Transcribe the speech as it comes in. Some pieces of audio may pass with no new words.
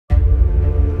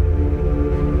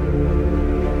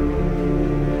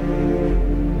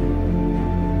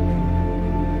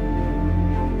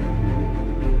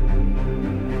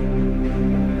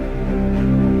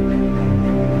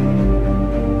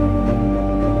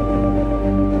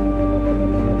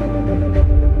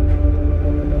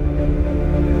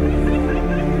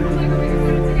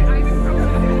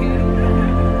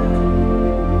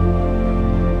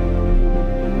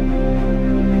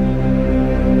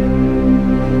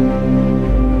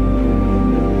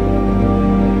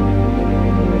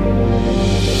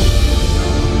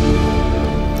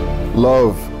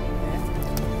Love,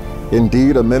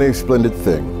 indeed a many splendid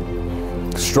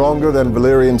thing, stronger than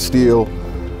Valyrian steel,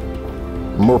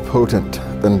 more potent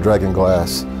than dragon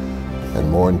glass, and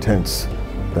more intense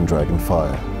than dragon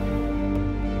fire.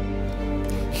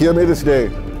 Hear me this day,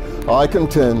 I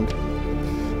contend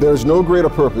there is no greater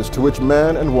purpose to which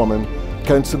man and woman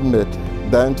can submit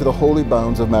than to the holy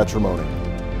bounds of matrimony.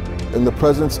 In the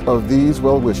presence of these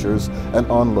well-wishers and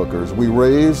onlookers, we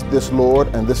raise this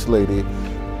lord and this lady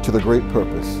to the great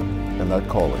purpose and that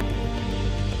calling.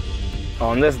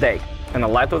 On this day, in the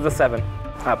light of the seven,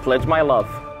 I pledge my love,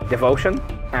 devotion,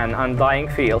 and undying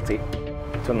fealty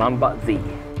to none but thee.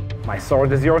 My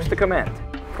sword is yours to command.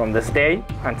 From this day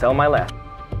until my last,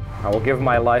 I will give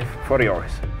my life for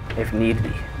yours, if need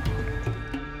be.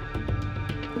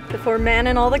 Before man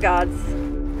and all the gods,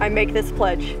 I make this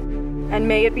pledge, and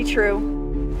may it be true,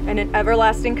 and an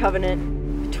everlasting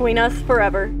covenant between us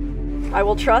forever. I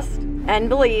will trust and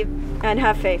believe and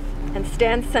have faith, and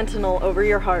stand sentinel over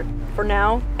your heart, for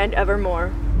now and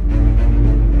evermore.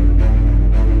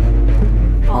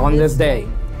 On this day,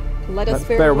 let let's us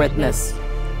bear witness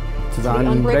to the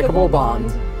unbreakable bond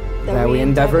that we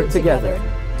endeavor together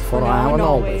for now and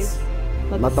always.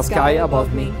 Let the sky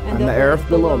above me, and the earth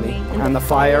below me, and the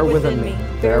fire within me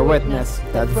bear witness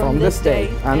that from this day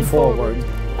and forward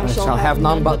I shall have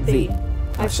none but thee.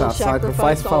 I shall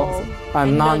sacrifice foes,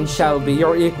 and none shall be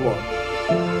your equal.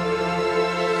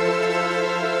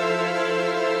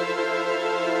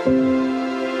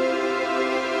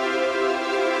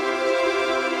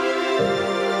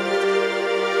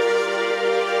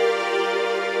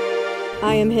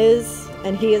 I am his,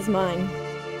 and he is mine,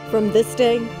 from this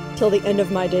day till the end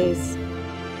of my days.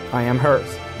 I am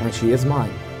hers, and she is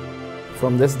mine,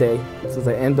 from this day to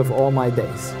the end of all my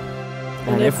days.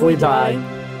 And if we die,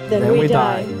 then we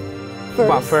die.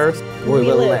 But first, we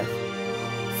will live.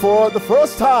 For the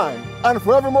first time and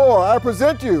forevermore, I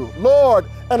present you, Lord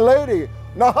and Lady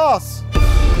Nahas.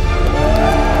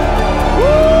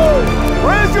 Woo!